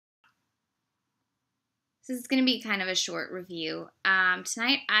So this is going to be kind of a short review.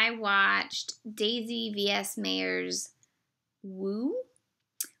 Tonight I watched Daisy V.S. Mayer's Woo,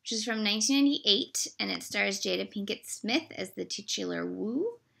 which is from 1998, and it stars Jada Pinkett Smith as the titular Woo,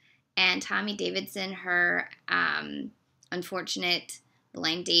 and Tommy Davidson, her unfortunate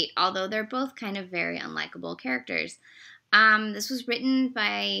blind date, although they're both kind of very unlikable characters. This was written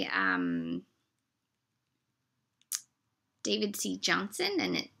by David C. Johnson,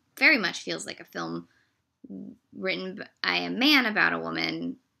 and it very much feels like a film written by a man about a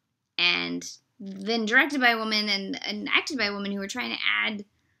woman and then directed by a woman and acted by a woman who were trying to add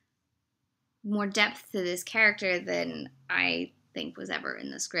more depth to this character than I think was ever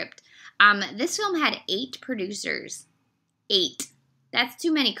in the script. This film had 8 producers. 8. That's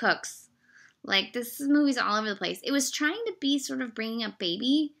too many cooks. Like, this movie's all over the place. It was trying to be sort of Bringing Up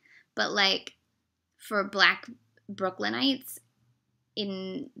Baby, but like for Black Brooklynites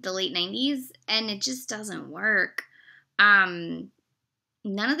in the late 90s, and it just doesn't work. None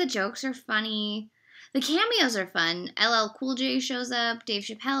of the jokes are funny. The cameos are fun. LL Cool J shows up. Dave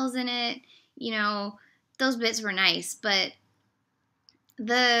Chappelle's in it. You know, those bits were nice, but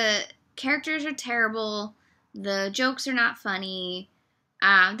the characters are terrible. The jokes are not funny.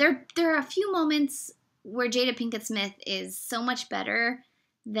 There are a few moments where Jada Pinkett Smith is so much better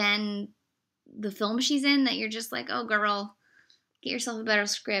than the film she's in that you're just like, oh, girl, get yourself a better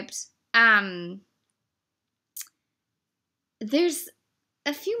script. There's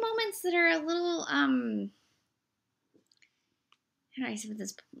a few moments that are a little, how do I say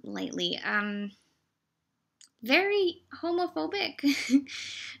this lightly? Very homophobic.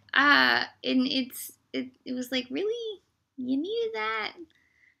 And it was like, really? You needed that?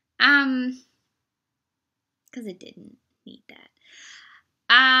 Because it didn't need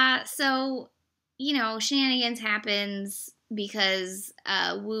that. So, you know, shenanigans happens because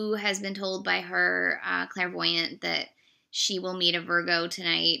Woo has been told by her clairvoyant that she will meet a Virgo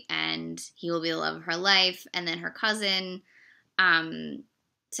tonight and he will be the love of her life. And then her cousin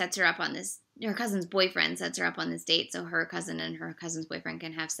sets her up on this, her cousin's boyfriend sets her up on this date so her cousin and her cousin's boyfriend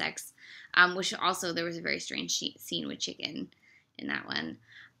can have sex, which also there was a very strange scene with chicken in that one.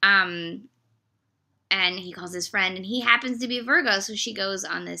 And he calls his friend, and he happens to be a Virgo, so she goes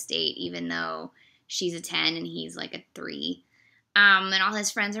on this date even though she's a 10 and he's like a 3. And all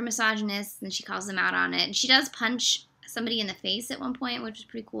his friends are misogynists, and she calls them out on it. And she does punch somebody in the face at one point, which is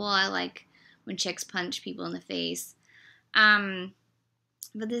pretty cool. I like when chicks punch people in the face.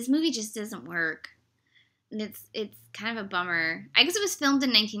 But this movie just doesn't work. And it's kind of a bummer. I guess it was filmed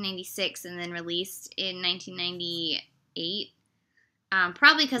in 1996 and then released in 1998.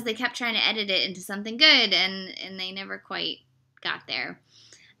 Probably because they kept trying to edit it into something good, and they never quite got there.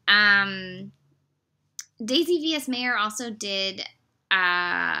 Daisy V.S. Mayer also did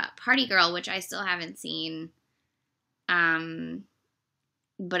Party Girl, which I still haven't seen,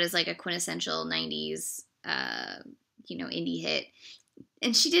 but is like a quintessential 90s, indie hit.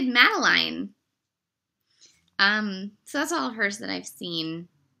 And she did Madeline. So that's all of hers that I've seen.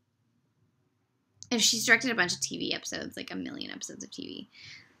 And she's directed a bunch of TV episodes, like a million episodes of TV.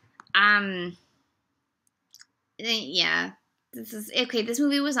 Yeah. This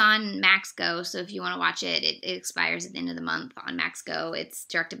movie was on Max Go, so if you want to watch it, it expires at the end of the month on Max Go. It's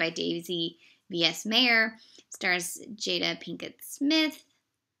directed by Daisy V.S. Mayer. It stars Jada Pinkett Smith.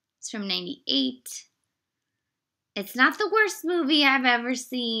 It's from 98. It's not the worst movie I've ever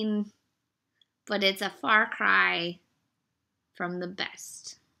seen, but it's a far cry from the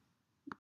best.